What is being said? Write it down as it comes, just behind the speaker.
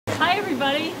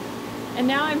everybody. And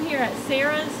now I'm here at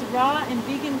Sarah's Raw and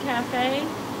Vegan Cafe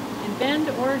in Bend,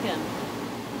 Oregon.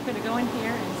 I'm going to go in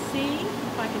here and see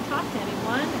if I can talk to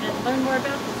anyone and learn more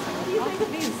about this. What do you think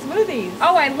of these smoothies?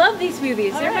 Oh, I love these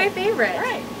smoothies. They're my favorite. All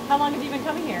right. How long have you been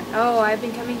coming here? Oh, I've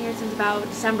been coming here since about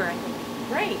December, I think.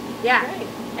 Great. Yeah. Great.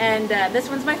 And this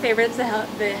one's my favorite. It's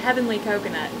the Heavenly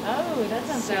Coconut. Oh, that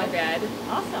sounds so good.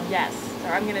 Awesome. Yes. So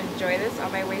I'm going to enjoy this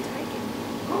on my way to hiking.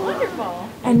 Wonderful.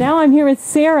 And now I'm here with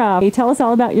Sarah. Tell us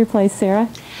all about your place, Sarah.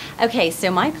 Okay,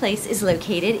 so my place is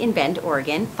located in Bend,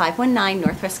 Oregon, 519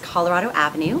 Northwest Colorado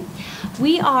Avenue.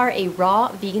 We are a raw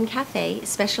vegan cafe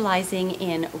specializing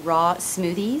in raw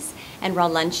smoothies and raw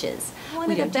lunches. One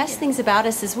of the best things about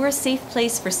us is we're a safe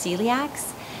place for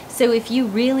celiacs. So if you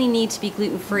really need to be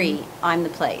gluten-free, I'm the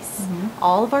place.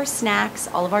 All of our snacks,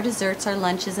 all of our desserts, our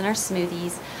lunches, and our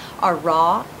smoothies are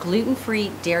raw,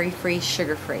 gluten-free, dairy-free,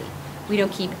 sugar-free. We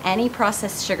don't keep any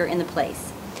processed sugar in the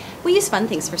place. We use fun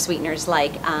things for sweeteners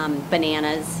like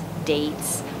bananas,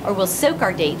 dates, or we'll soak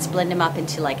our dates, blend them up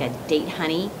into like a date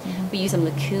honey. We use some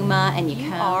lucuma, and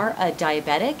you are a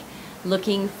diabetic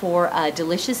looking for a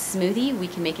delicious smoothie, we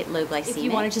can make it low glycemic. If you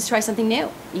want to just try something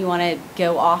new, you want to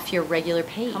go off your regular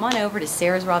pace, come on over to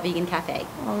Sarah's Raw Vegan Cafe.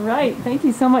 All right, thank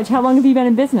you so much. How long have you been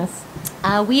in business?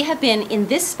 We have been in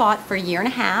this spot for a year and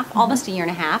a half, almost a year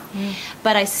and a half,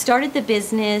 but I started the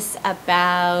business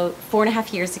about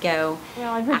 4.5 years ago.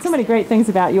 Well, I've heard so many great things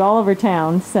about you all over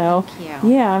town, so thank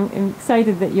you. Yeah, I'm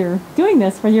excited that you're doing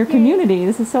this for your community.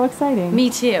 This is so exciting.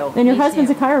 Me too. And your husband's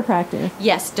a chiropractor.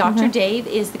 Yes, Dr. Dave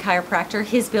is the chiropractor.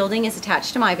 His building is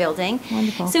attached to my building.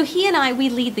 Wonderful. So he and I, we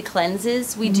lead the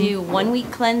cleanses. We do 1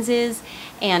 week cleanses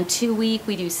and 2 week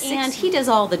we do 6. And he does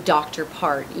all the doctor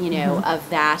part, you know, of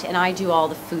that, and I do all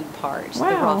the food part, the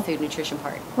raw food nutrition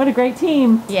part. What a great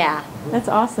team. Yeah. That's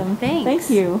awesome. Thanks. Thank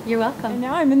you. You're welcome. And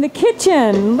now I'm in the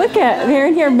kitchen. Look at, they're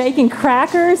in here making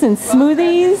crackers and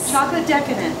smoothies. Chocolate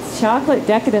decadence. Chocolate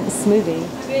decadent smoothie.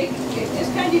 I make, it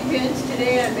just kind of depends.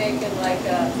 Today I'm making like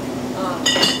a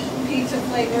pizza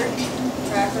flavored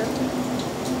cracker.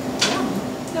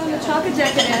 So in the chocolate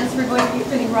decadence, we're going to be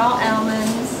putting raw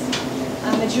almonds,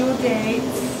 medjool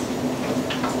dates,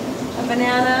 a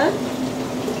banana,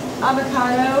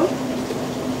 avocado,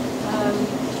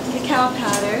 cacao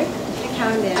powder,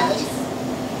 cacao nibs,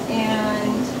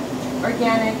 and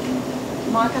organic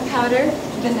maca powder,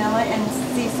 vanilla, and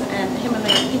sea and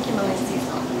pink Himalayan sea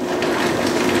salt.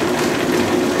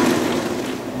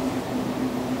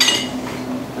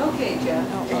 Okay,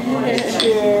 Jeff.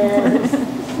 Cheers.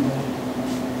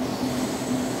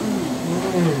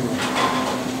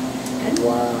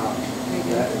 Wow.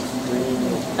 That is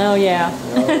creamy. Oh yeah.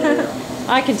 Oh, yeah.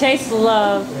 I can taste the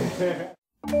love.